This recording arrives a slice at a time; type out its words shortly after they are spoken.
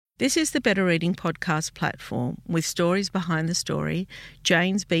This is the Better Reading Podcast platform with stories behind the story,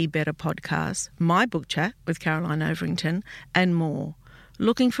 Jane's Be Better podcast, my book chat with Caroline Overington, and more.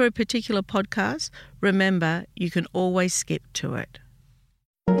 Looking for a particular podcast? Remember, you can always skip to it.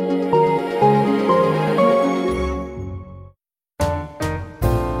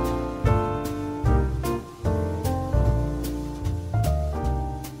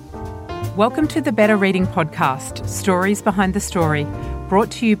 Welcome to the Better Reading Podcast, Stories Behind the Story,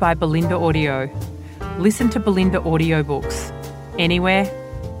 brought to you by Belinda Audio. Listen to Belinda audiobooks, anywhere,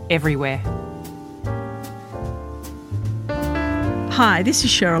 everywhere. Hi, this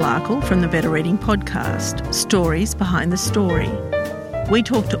is Cheryl Arkle from the Better Reading Podcast, Stories Behind the Story. We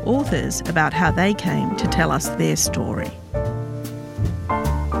talk to authors about how they came to tell us their story.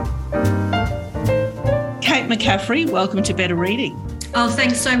 Kate McCaffrey, welcome to Better Reading. Oh,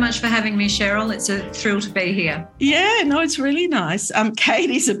 thanks so much for having me, Cheryl. It's a thrill to be here. Yeah, no, it's really nice. Kate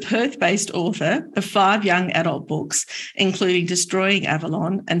is a Perth-based author of 5 young adult books, including Destroying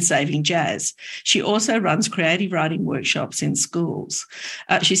Avalon and Saving Jazz. She also runs creative writing workshops in schools.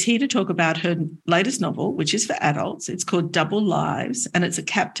 She's here to talk about her latest novel, which is for adults. It's called Double Lives, and it's a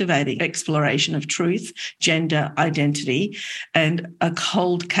captivating exploration of truth, gender, identity, and a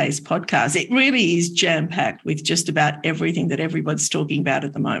cold case podcast. It really is jam-packed with just about everything that everyone's talking about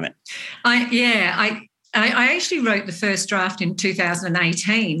at the moment. I actually wrote the first draft in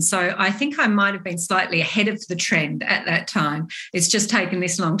 2018, so I think I might have been slightly ahead of the trend at that time. It's just taken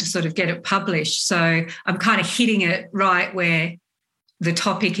this long to sort of get it published, so I'm kind of hitting it right where the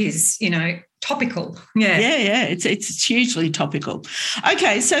topic is, topical. Yeah, it's hugely topical.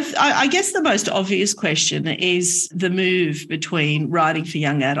 Okay, so I guess the most obvious question is the move between writing for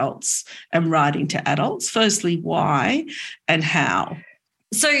young adults and writing to adults. Firstly, why and how?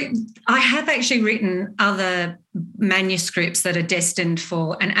 So I have actually written other manuscripts that are destined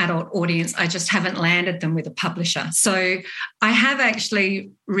for an adult audience. I just haven't landed them with a publisher. So I have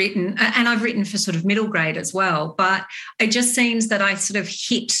actually written, and I've written for sort of middle grade as well, but it just seems that I sort of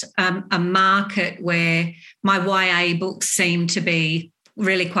hit a market where my YA books seem to be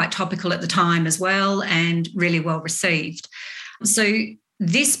really quite topical at the time as well and really well received. So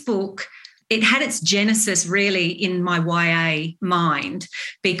this book, it had its genesis really in my YA mind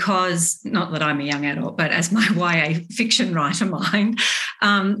because, not that I'm a young adult, but as my YA fiction writer mind,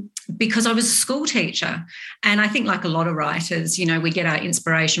 because I was a school teacher. And I think like a lot of writers, we get our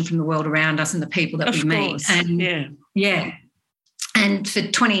inspiration from the world around us and the people that we meet. And yeah. And for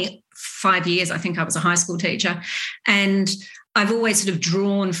 25 years, I think I was a high school teacher. And I've always sort of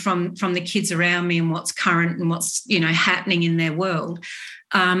drawn from the kids around me and what's current and what's, happening in their world.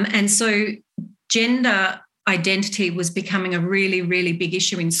 And so gender identity was becoming a really, really big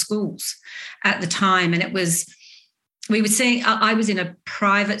issue in schools at the time. And we were seeing, I was in a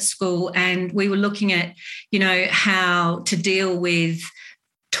private school and we were looking at, how to deal with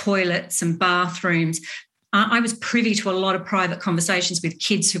toilets and bathrooms. I was privy to a lot of private conversations with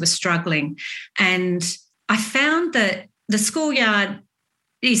kids who were struggling. And I found that the schoolyard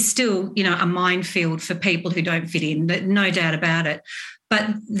is still, a minefield for people who don't fit in, no doubt about it. But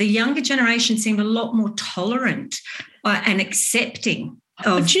the younger generation seemed a lot more tolerant and accepting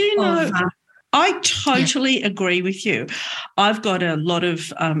of... Do you know, I totally agree with you. I've got a lot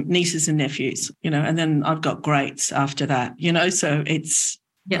of nieces and nephews, and then I've got greats after that, so it's...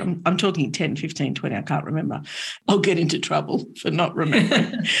 Yeah, I'm talking 10, 15, 20, I can't remember. I'll get into trouble for not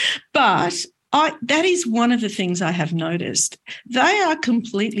remembering. But that is one of the things I have noticed. They are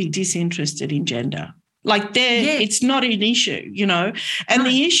completely disinterested in gender. Like it's not an issue, and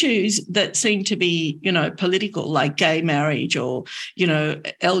the issues that seem to be, political, like gay marriage or,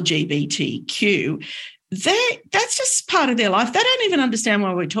 LGBTQ, that's just part of their life. They don't even understand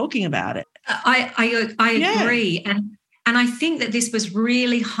why we're talking about it. I agree. And I think that this was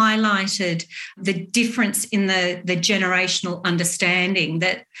really highlighted the difference in the generational understanding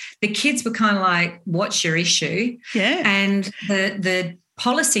that the kids were kind of like, what's your issue? Yeah. And the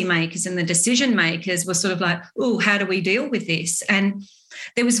policymakers and the decision makers were sort of like, oh, how do we deal with this? And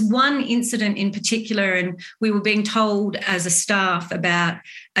there was one incident in particular, and we were being told as a staff about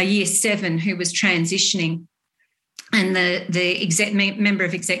a year 7 who was transitioning. And the member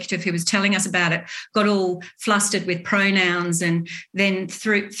of executive who was telling us about it got all flustered with pronouns and then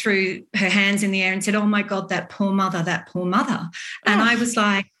threw her hands in the air and said, oh, my God, that poor mother. And I was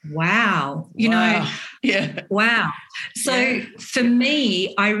like, wow. Wow. So for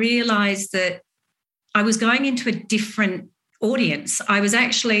me, I realised that I was going into a different audience. I was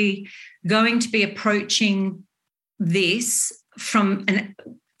actually going to be approaching this from an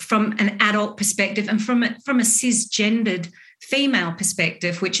adult perspective and from a cisgendered female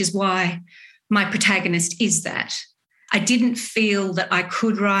perspective, which is why my protagonist is that. I didn't feel that I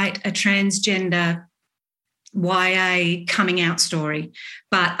could write a transgender YA coming out story,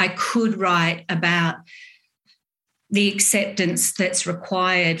 but I could write about the acceptance that's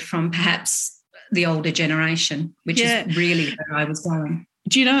required from perhaps the older generation, which is really where I was going.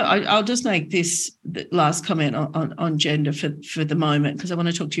 Do you know, I'll just make this last comment on gender for the moment, because I want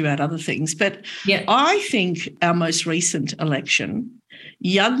to talk to you about other things. But I think our most recent election,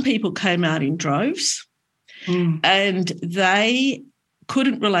 young people came out in droves and they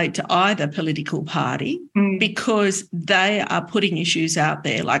couldn't relate to either political party because they are putting issues out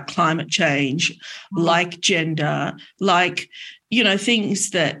there like climate change, like gender, like, you know,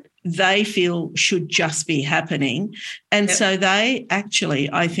 things that they feel should just be happening. And so they actually,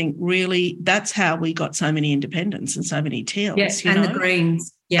 I think, really, that's how we got so many independents and so many Teals. Yes, and the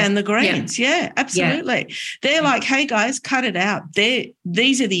Greens. Yeah. And the Greens, absolutely. Yeah. They're like, hey, guys, cut it out.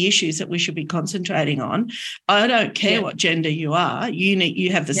 These are the issues that we should be concentrating on. I don't care what gender you are.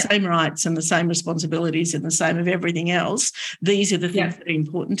 You have the same rights and the same responsibilities and the same of everything else. These are the things that are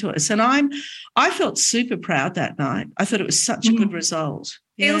important to us. And I felt super proud that night. I thought it was such a good result.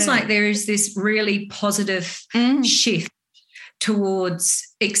 Feels like there is this really positive shift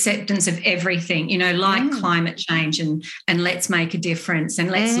towards acceptance of everything, you know, like climate change and let's make a difference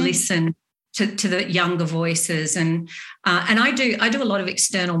and let's listen to the younger voices. And I do a lot of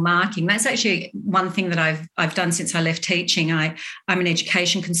external marking. That's actually one thing that I've done since I left teaching. I'm an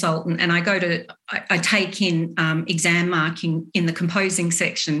education consultant, and I take in exam marking in the composing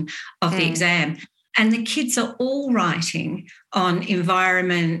section of the exam. And the kids are all writing on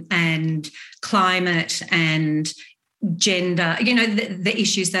environment and climate and gender, you know, the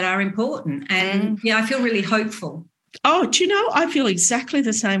issues that are important. And, I feel really hopeful. Oh, do you know, I feel exactly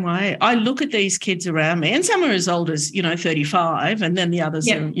the same way. I look at these kids around me, and some are as old as, 35, and then the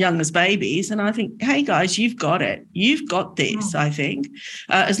others are young as babies, and I think, hey, guys, you've got it. You've got this, I think.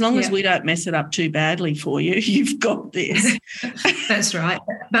 As long as we don't mess it up too badly for you, you've got this. That's right.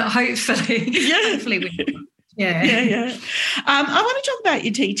 But hopefully we will. Yeah. I want to talk about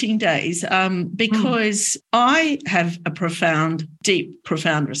your teaching days because I have a profound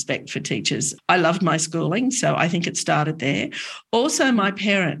respect for teachers. I loved my schooling, so I think it started there. Also, my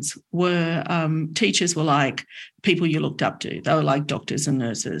parents were teachers were like people you looked up to. They were like doctors and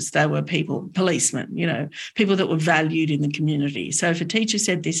nurses. They were policemen, you know, people that were valued in the community. So if a teacher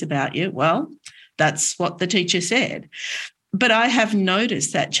said this about you, well, that's what the teacher said. But I have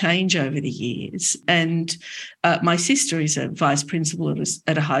noticed that change over the years. And my sister is a vice principal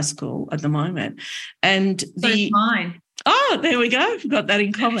at a high school at the moment. And mine. Oh, there we go. We've got that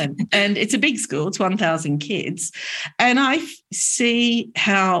in common. And it's a big school. It's 1,000 kids. And I see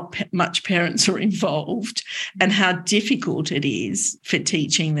how much parents are involved and how difficult it is for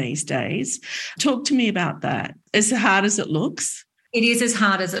teaching these days. Talk to me about that. As hard as it looks? It is as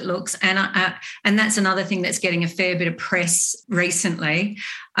hard as it looks, and that's another thing that's getting a fair bit of press recently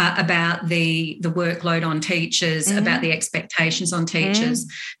about the workload on teachers, about the expectations on teachers.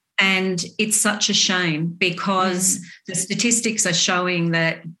 And it's such a shame because the statistics are showing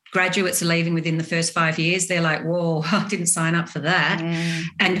that graduates are leaving within the first 5 years. They're like, whoa, I didn't sign up for that.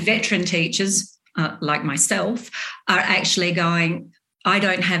 And veteran teachers, like myself, are actually going, I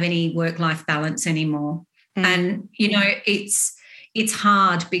don't have any work-life balance anymore. And, you know, it's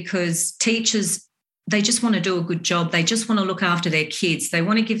hard because teachers, they just want to do a good job. They just want to look after their kids. They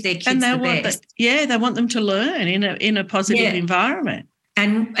want to give their kids the best. They want them to learn in a positive environment.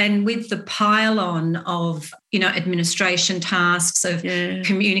 And with the pile-on of, you know, administration tasks, of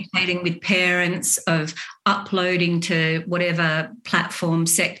communicating with parents, of uploading to whatever platform,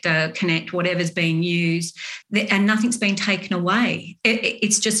 Sector, Connect, whatever's being used, and nothing's been taken away.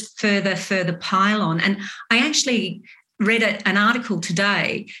 It's just further pile-on. And I actually read an article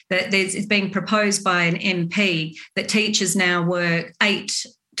today that it's being proposed by an MP that teachers now work 8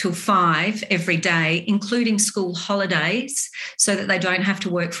 till 5 every day, including school holidays, so that they don't have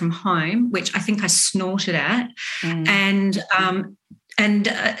to work from home, which I think I snorted at, and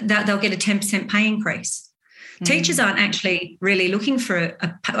that they'll get a 10% pay increase. Teachers aren't actually really looking for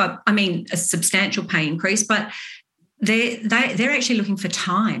a substantial pay increase, but they're actually looking for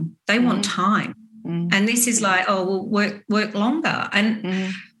time. They want time. And this is like, oh, we'll work longer.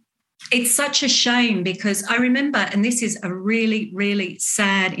 And it's such a shame because I remember, and this is a really, really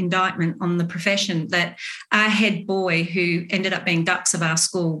sad indictment on the profession, that our head boy, who ended up being dux of our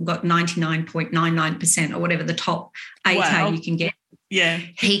school, got 99.99% or whatever the top ATAR you can get. Yeah.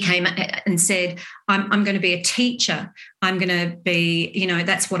 He came and said, I'm going to be a teacher. I'm going to be,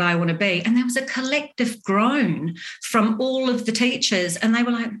 that's what I want to be. And there was a collective groan from all of the teachers. And they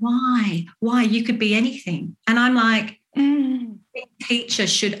were like, why? Why? You could be anything. And I'm like, teacher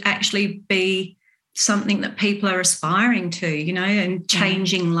should actually be something that people are aspiring to, and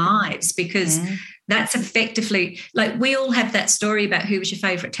changing lives, because that's effectively, like, we all have that story about who was your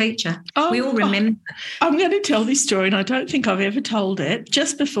favourite teacher. We all remember. I'm going to tell this story, and I don't think I've ever told it.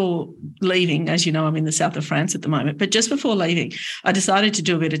 Just before leaving, as you know, I'm in the south of France at the moment, but just before leaving, I decided to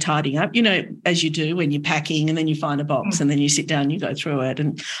do a bit of tidying up, as you do when you're packing, and then you find a box and then you sit down and you go through it.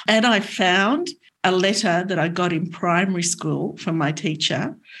 And I found a letter that I got in primary school from my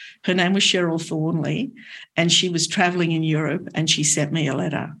teacher. Her name was Cheryl Thornley, and she was travelling in Europe, and she sent me a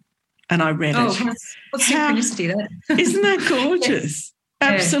letter. And I read it. What synchronicity that. Isn't that gorgeous?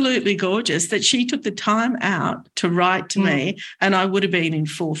 Yes. Absolutely gorgeous that she took the time out to write to me, and I would have been in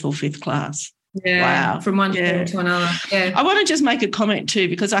 4th or 5th class. Yeah, wow. From one thing to another. Yeah. I want to just make a comment too,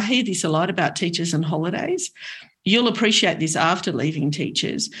 because I hear this a lot about teachers and holidays. You'll appreciate this after leaving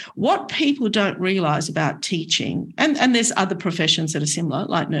teachers. What people don't realise about teaching, and there's other professions that are similar,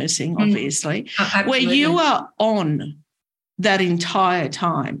 like nursing, obviously, where you are on that entire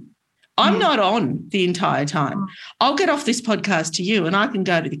time. I'm not on the entire time. I'll get off this podcast to you and I can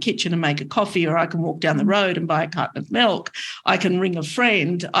go to the kitchen and make a coffee, or I can walk down the road and buy a carton of milk. I can ring a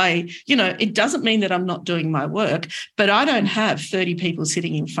friend. It doesn't mean that I'm not doing my work, but I don't have 30 people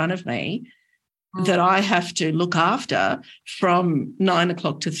sitting in front of me that I have to look after from 9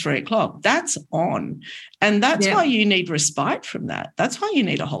 o'clock to 3 o'clock. That's on. And that's why you need respite from that. That's why you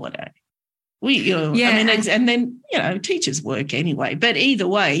need a holiday. And then, teachers work anyway. But either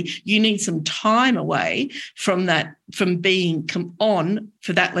way, you need some time away from that, from being on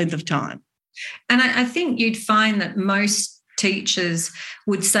for that length of time. And I think you'd find that most teachers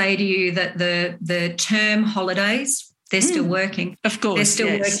would say to you that the term holidays, they're still working. Of course, they're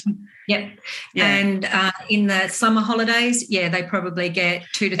still working. Yep. Yeah. And in the summer holidays, they probably get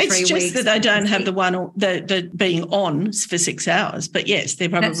 2 to 3 weeks. It's just that they don't have the being on for 6 hours. But, yes, they're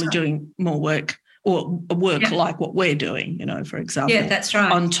probably doing more work, or work like what we're doing, for example. Yeah, that's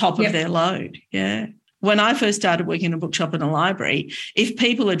right. On top of their load, yeah. When I first started working in a bookshop and a library, if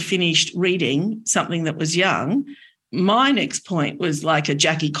people had finished reading something that was young, my next point was like a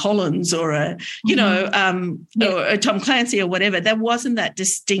Jackie Collins or or a Tom Clancy or whatever. There wasn't that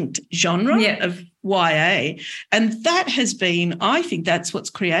distinct genre of YA. And that has been, I think that's what's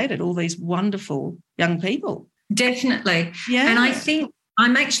created all these wonderful young people. Definitely. Yeah. And I think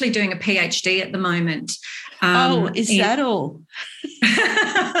I'm actually doing a PhD at the moment. Is that all?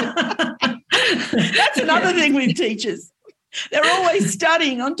 That's another thing with teachers. They're always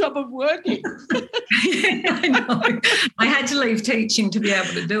studying on top of working. I know. I had to leave teaching to be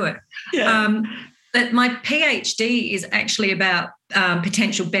able to do it. Yeah. But my PhD is actually about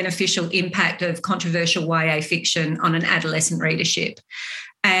potential beneficial impact of controversial YA fiction on an adolescent readership.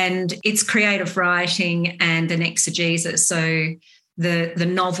 And it's creative writing and an exegesis. So the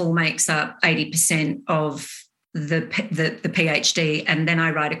novel makes up 80% of the PhD, and then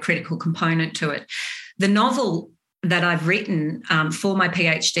I write a critical component to it. The novel that I've written for my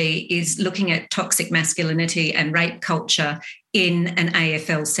PhD is looking at toxic masculinity and rape culture in an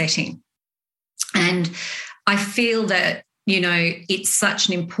AFL setting. And I feel that, it's such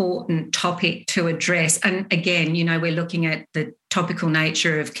an important topic to address. And again, we're looking at the topical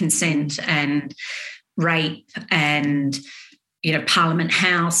nature of consent and rape and, Parliament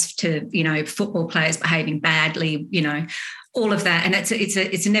House to, football players behaving badly, all of that. And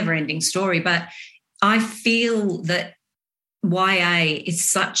it's a never-ending story. But I feel that YA is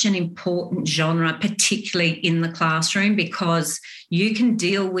such an important genre, particularly in the classroom, because you can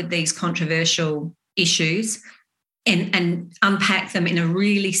deal with these controversial issues and unpack them in a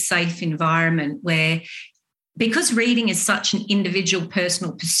really safe environment where, because reading is such an individual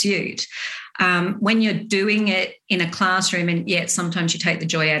personal pursuit, when you're doing it in a classroom, and yet sometimes you take the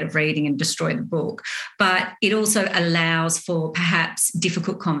joy out of reading and destroy the book, but it also allows for perhaps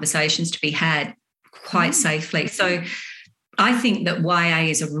difficult conversations to be had quite safely. So I think that YA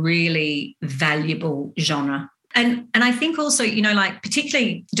is a really valuable genre. And I think also,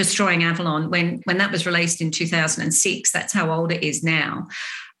 particularly Destroying Avalon, when that was released in 2006, that's how old it is now.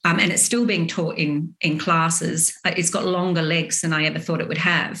 And it's still being taught in classes. It's got longer legs than I ever thought it would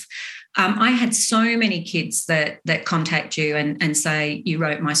have. I had so many kids that contact you and say, you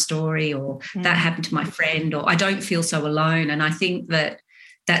wrote my story, or that happened to my friend, or I don't feel so alone. And I think that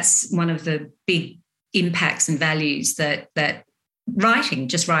that's one of the big impacts and values that writing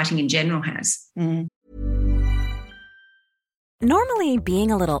in general has. Normally, being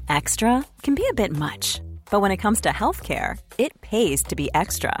a little extra can be a bit much, but when it comes to healthcare, it pays to be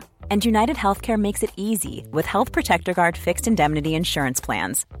extra. And United Healthcare makes it easy with Health Protector Guard fixed indemnity insurance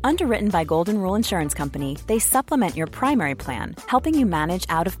plans. Underwritten by Golden Rule Insurance Company, they supplement your primary plan, helping you manage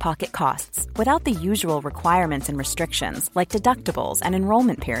out-of-pocket costs without the usual requirements and restrictions like deductibles and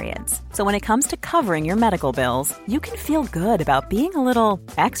enrollment periods. So when it comes to covering your medical bills, you can feel good about being a little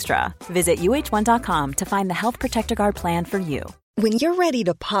extra. Visit UH1.com to find the Health Protector Guard plan for you. When you're ready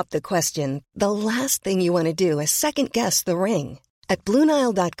to pop the question, the last thing you want to do is second-guess the ring. At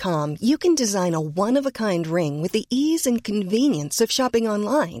BlueNile.com, you can design a one-of-a-kind ring with the ease and convenience of shopping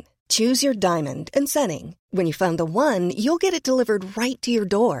online. Choose your diamond and setting. When you find the one, you'll get it delivered right to your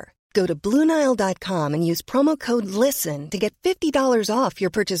door. Go to BlueNile.com and use promo code LISTEN to get $50 off your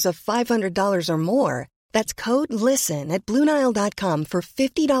purchase of $500 or more. That's code LISTEN at BlueNile.com for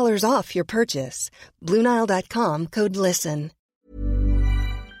 $50 off your purchase. BlueNile.com, code LISTEN.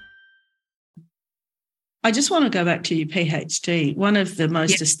 I just want to go back to your PhD. One of the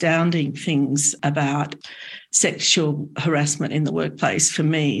most astounding things about sexual harassment in the workplace for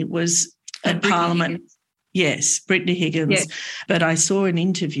me was at Parliament. Higgins. Yes, Brittany Higgins. Yes. But I saw an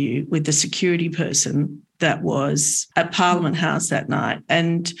interview with the security person that was at Parliament House that night,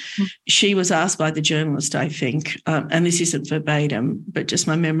 and she was asked by the journalist, I think, and this isn't verbatim, but just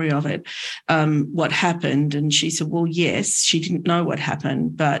my memory of it, what happened. And she said, well, yes, she didn't know what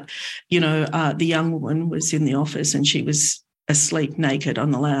happened, but, the young woman was in the office and she was asleep naked on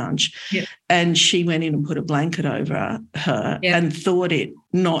the lounge. Yep. And she went in and put a blanket over her and thought it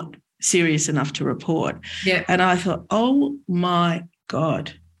not serious enough to report. Yep. And I thought, oh, my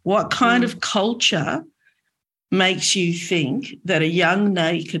God, what kind of culture makes you think that a young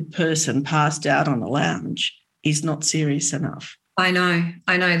naked person passed out on a lounge is not serious enough? I know.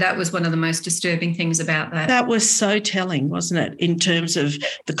 That was one of the most disturbing things about that. That was so telling, wasn't it, in terms of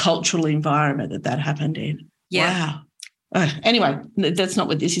the cultural environment that happened in? Yeah. Wow. Anyway, that's not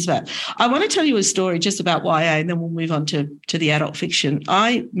what this is about. I want to tell you a story just about YA, and then we'll move on to the adult fiction.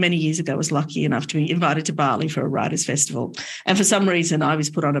 I, many years ago, was lucky enough to be invited to Bali for a writers' festival. And for some reason, I was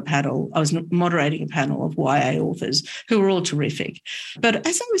put on a panel. I was moderating a panel of YA authors who were all terrific. But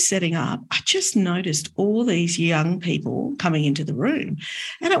as I was setting up, I just noticed all these young people coming into the room,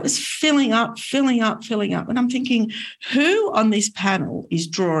 and it was filling up. And I'm thinking, who on this panel is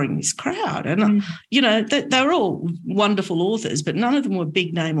drawing this crowd? And, they were all wonderful authors, but none of them were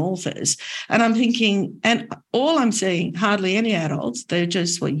big name authors. And I'm thinking, and all I'm seeing, hardly any adults, they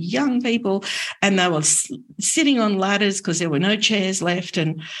just were young people, and they were sitting on ladders because there were no chairs left.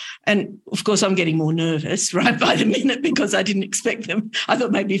 And of course, I'm getting more nervous right by the minute because I didn't expect them. I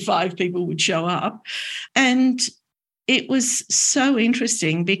thought maybe 5 people would show up. And it was so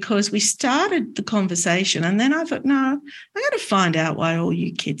interesting because we started the conversation, and then I thought, no, I got to find out why all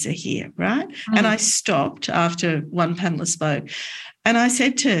you kids are here, right? And I stopped after one panelist spoke, and I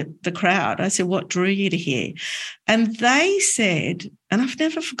said to the crowd, I said, what drew you to here? And they said, and I've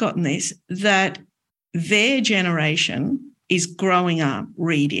never forgotten this, that their generation is growing up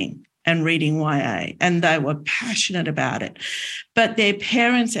reading and reading YA, and they were passionate about it. But their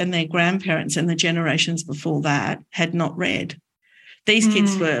parents and their grandparents and the generations before that had not read. These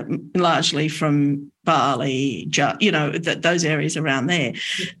kids were largely from Bali, those areas around there,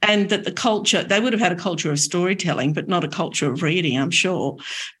 and that the culture, they would have had a culture of storytelling, but not a culture of reading, I'm sure.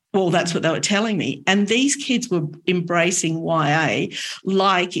 Well, that's what they were telling me. And these kids were embracing YA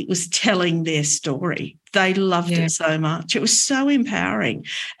like it was telling their story. They loved it so much. It was so empowering.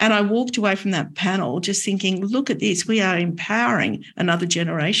 And I walked away from that panel just thinking, look at this. We are empowering another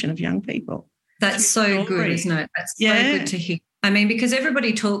generation of young people. That's so good, isn't it? That's so good to hear. I mean, because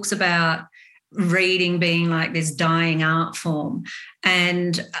everybody talks about reading being like this dying art form.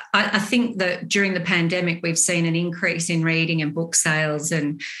 And I think that during the pandemic, we've seen an increase in reading and book sales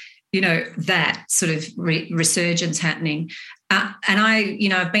and, that sort of resurgence happening. And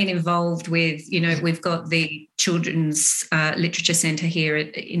I've been involved with, we've got the Children's Literature Centre here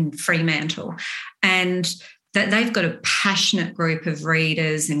in Fremantle, and that they've got a passionate group of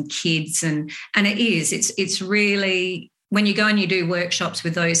readers and kids, and it's really, when you go and you do workshops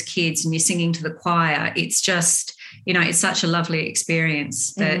with those kids and you're singing to the choir, it's just, it's such a lovely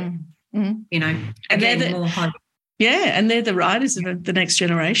experience that, again, more hope. Yeah, and they're the writers of the next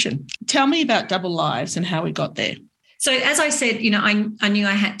generation. Tell me about Double Lives and how we got there. So as I said, I knew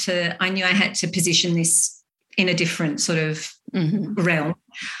I had to position this in a different sort of realm.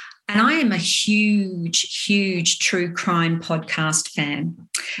 And I am a huge, huge true crime podcast fan.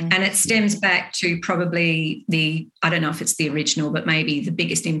 And it stems back to probably I don't know if it's the original, but maybe the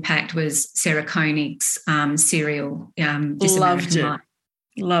biggest impact was Sarah Koenig's serial. Loved it.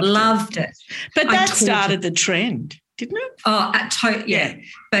 Loved it. But that started the trend, didn't it? Oh, yeah.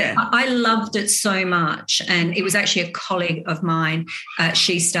 But I loved it so much. And it was actually a colleague of mine.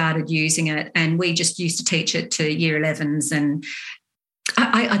 She started using it, and we just used to teach it to year 11s. And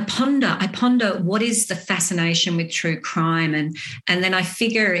I ponder what is the fascination with true crime, and then I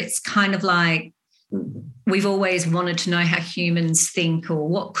figure it's kind of like we've always wanted to know how humans think, or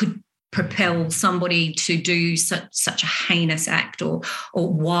what could propel somebody to do such a heinous act, or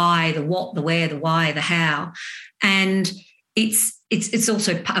why, the what, the where, the why, the how. And it's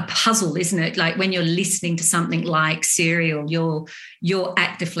also a puzzle, isn't it? Like when you're listening to something like Serial, you're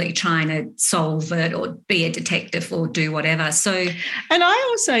actively trying to solve it or be a detective or do whatever. So, and I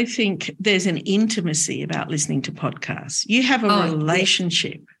also think there's an intimacy about listening to podcasts. You have a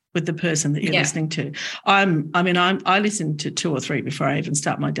relationship with the person that you're listening to. I listen to 2 or 3 before I even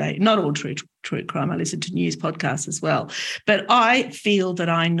start my day. Not all true crime. I listen to news podcasts as well. But I feel that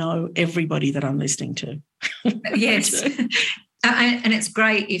I know everybody that I'm listening to. Yes. And it's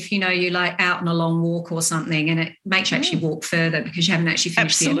great if, you're like out on a long walk or something, and it makes you actually walk further because you haven't actually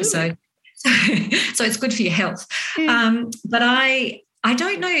finished the episode. So it's good for your health. Yeah. But I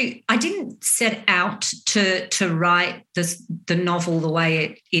don't know. I didn't set out to write the novel the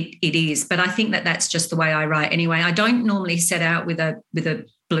way it is, but I think that's just the way I write anyway. I don't normally set out with a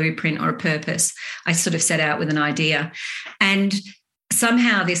blueprint or a purpose. I sort of set out with an idea. And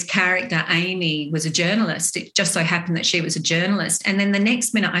somehow this character, Amy, was a journalist. It just so happened that she was a journalist. And then the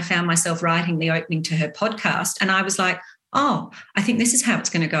next minute I found myself writing the opening to her podcast, and I was like, oh, I think this is how it's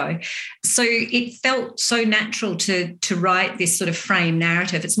going to go. So it felt so natural to write this sort of frame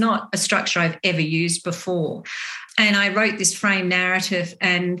narrative. It's not a structure I've ever used before. And I wrote this frame narrative,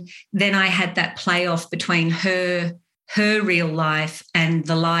 and then I had that play off between her real life and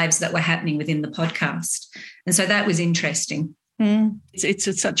the lives that were happening within the podcast. And so that was interesting.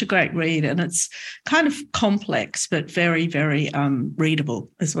 It's such a great read, and it's kind of complex but very, very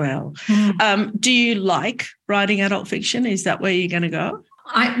readable as well. Do you like writing adult fiction? Is that where you're going to go?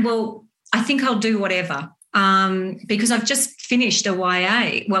 I think I'll do whatever, because I've just finished a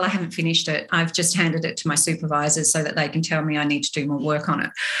YA. Well, I haven't finished it. I've just handed it to my supervisors so that they can tell me I need to do more work on it.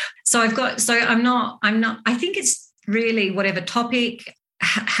 I'm not, I think it's really whatever topic,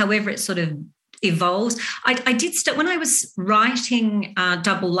 however it sort of evolves. I did start when I was writing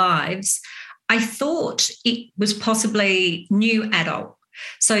Double Lives. I thought it was possibly new adult.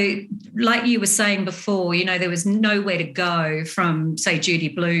 So, like you were saying before, there was nowhere to go from, say, Judy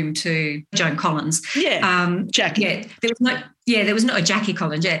Blume to Joan Collins. Yeah, Jackie. Yeah, there was no Jackie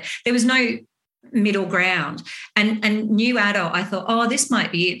Collins. Yeah, there was no middle ground. And new adult, I thought, oh, this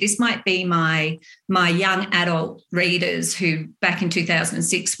might be it. This might be my young adult readers who back in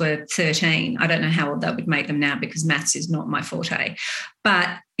 2006 were 13. I don't know how old that would make them now because maths is not my forte.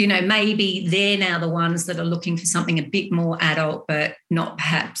 But, maybe they're now the ones that are looking for something a bit more adult, but not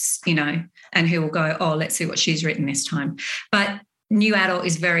perhaps, and who will go, oh, let's see what she's written this time. But new adult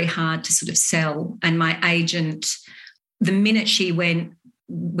is very hard to sort of sell. And my agent, the minute she went,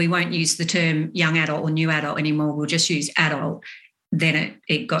 we won't use the term young adult or new adult anymore, we'll just use adult, then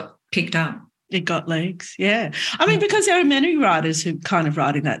it got picked up. It got legs, yeah. I mean, because there are many writers who kind of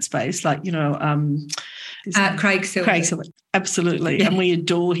write in that space, like, Craig Silver. Absolutely. Yeah. And we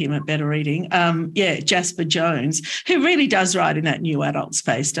adore him at Better Reading. Jasper Jones, who really does write in that new adult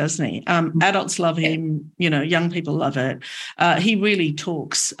space, doesn't he? Adults love him, young people love it. He really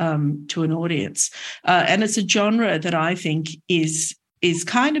talks to an audience. And it's a genre that I think is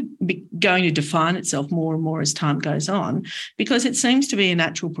kind of going to define itself more and more as time goes on, because it seems to be a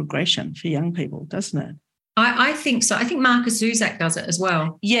natural progression for young people, doesn't it? I think so. I think Marcus Zusak does it as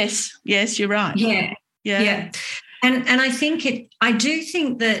well. Yes, you're right. Yeah. And I do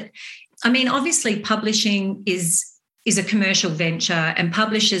think that, I mean, obviously publishing is a commercial venture, and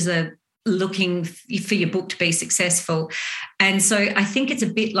publishers are looking for your book to be successful. And so I think it's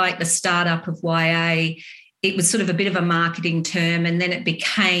a bit like the startup of YA. It was sort of a bit of a marketing term, and then it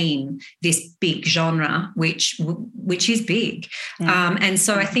became this big genre, which is big. And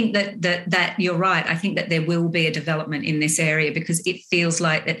so I think that you're right. I think that there will be a development in this area because it feels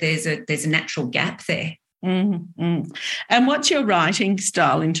like that there's a natural gap there. Mm-hmm. And what's your writing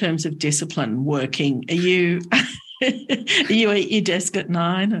style in terms of discipline? Working? Are you at your desk at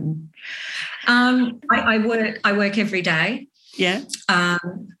 9? And I work every day. Yeah.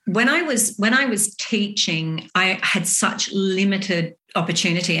 When I was teaching, I had such limited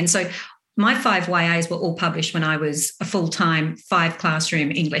opportunity. And so my 5 YAs were all published when I was a full-time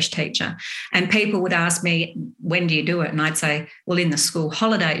 5-classroom English teacher. And people would ask me, when do you do it? And I'd say, well, in the school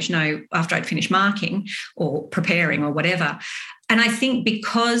holidays, after I'd finished marking or preparing or whatever. And I think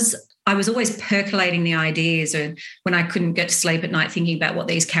because I was always percolating the ideas, or when I couldn't get to sleep at night thinking about what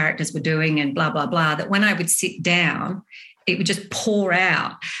these characters were doing and blah, blah, blah, that when I would sit down, it would just pour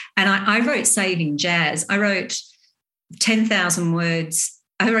out. And I wrote Saving Jazz. I wrote 10,000 words.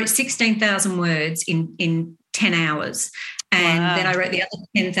 I wrote 16,000 words in 10 hours. And then I wrote the other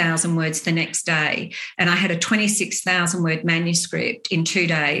 10,000 words the next day. And I had a 26,000 word manuscript in 2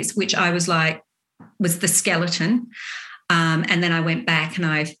 days, which I was like, was the skeleton. And then I went back and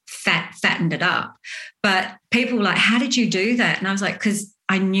I fattened it up. But people were like, how did you do that? And I was like, because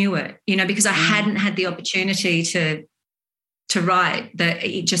I knew it, because I hadn't had the opportunity to write, that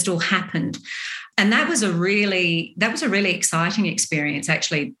it just all happened. And that was a really exciting experience,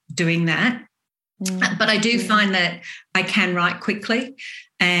 actually, doing that. But I do find that I can write quickly,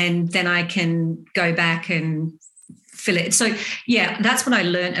 and then I can go back and fill it. So, yeah, that's what I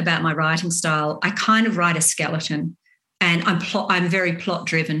learned about my writing style. I kind of write a skeleton, and I'm very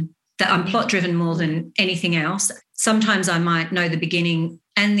plot-driven. I'm plot-driven more than anything else. Sometimes I might know the beginning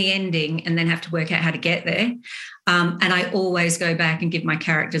and the ending and then have to work out how to get there. And I always go back and give my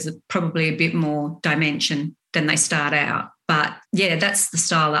characters probably a bit more dimension than they start out. But yeah, that's the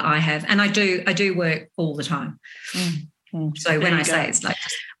style that I have. And I do work all the time. So when I say it's like...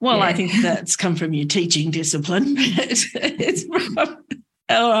 Well, yeah. I think that's come from your teaching discipline.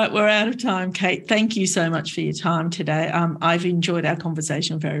 All right, we're out of time, Kate. Thank you so much for your time today. I've enjoyed our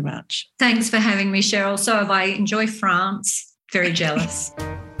conversation very much. Thanks for having me, Cheryl. So have I. Enjoy France. Very jealous.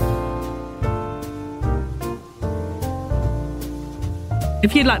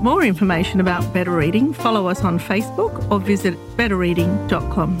 If you'd like more information about Better Reading, follow us on Facebook or visit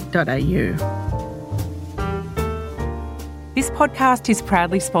betterreading.com.au. This podcast is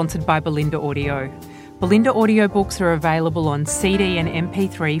proudly sponsored by Belinda Audio. Belinda audiobooks are available on CD and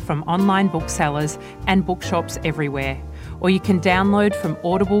MP3 from online booksellers and bookshops everywhere, or you can download from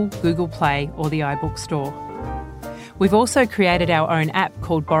Audible, Google Play or the iBook Store. We've also created our own app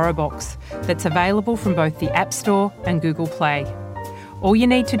called BorrowBox that's available from both the App Store and Google Play. All you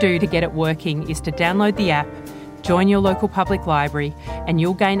need to do to get it working is to download the app, join your local public library, and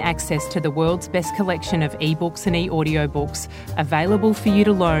you'll gain access to the world's best collection of ebooks and e-audiobooks available for you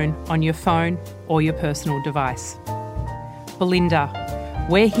to loan on your phone or your personal device. Belinda,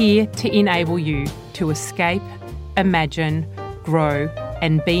 we're here to enable you to escape, imagine, grow,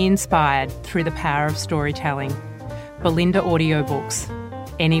 and be inspired through the power of storytelling. Belinda Audiobooks.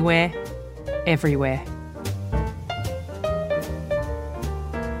 Anywhere, everywhere.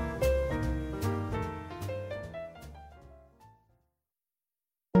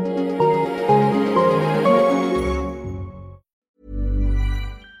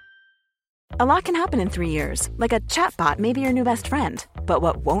 A lot can happen in 3 years, like a chatbot may be your new best friend. But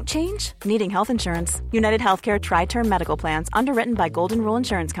what won't change? Needing health insurance. United Healthcare Tri-Term Medical Plans, underwritten by Golden Rule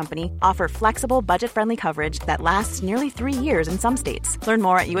Insurance Company, offer flexible, budget-friendly coverage that lasts nearly 3 years in some states. Learn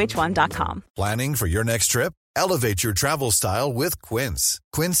more at UH1.com. Planning for your next trip? Elevate your travel style with Quince.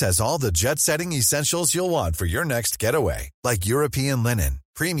 Quince has all the jet-setting essentials you'll want for your next getaway, like European linen,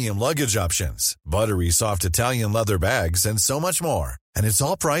 premium luggage options, buttery soft Italian leather bags, and so much more. And it's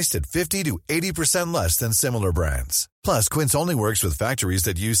all priced at 50 to 80% less than similar brands. Plus, Quince only works with factories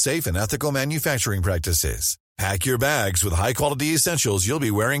that use safe and ethical manufacturing practices. Pack your bags with high-quality essentials you'll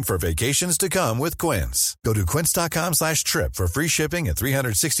be wearing for vacations to come with Quince. Go to quince.com/trip for free shipping and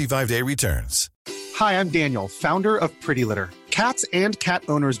 365-day returns. Hi, I'm Daniel, founder of Pretty Litter. Cats and cat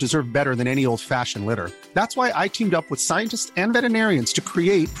owners deserve better than any old-fashioned litter. That's why I teamed up with scientists and veterinarians to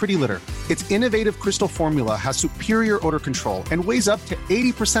create Pretty Litter. Its innovative crystal formula has superior odor control and weighs up to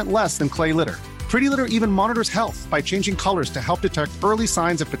 80% less than clay litter. Pretty Litter even monitors health by changing colors to help detect early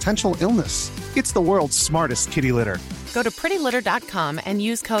signs of potential illness. It's the world's smartest kitty litter. Go to prettylitter.com and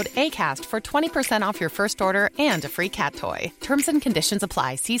use code ACAST for 20% off your first order and a free cat toy. Terms and conditions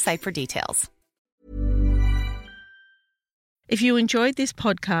apply. See site for details. If you enjoyed this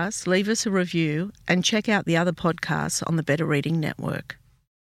podcast, leave us a review and check out the other podcasts on the Better Reading Network.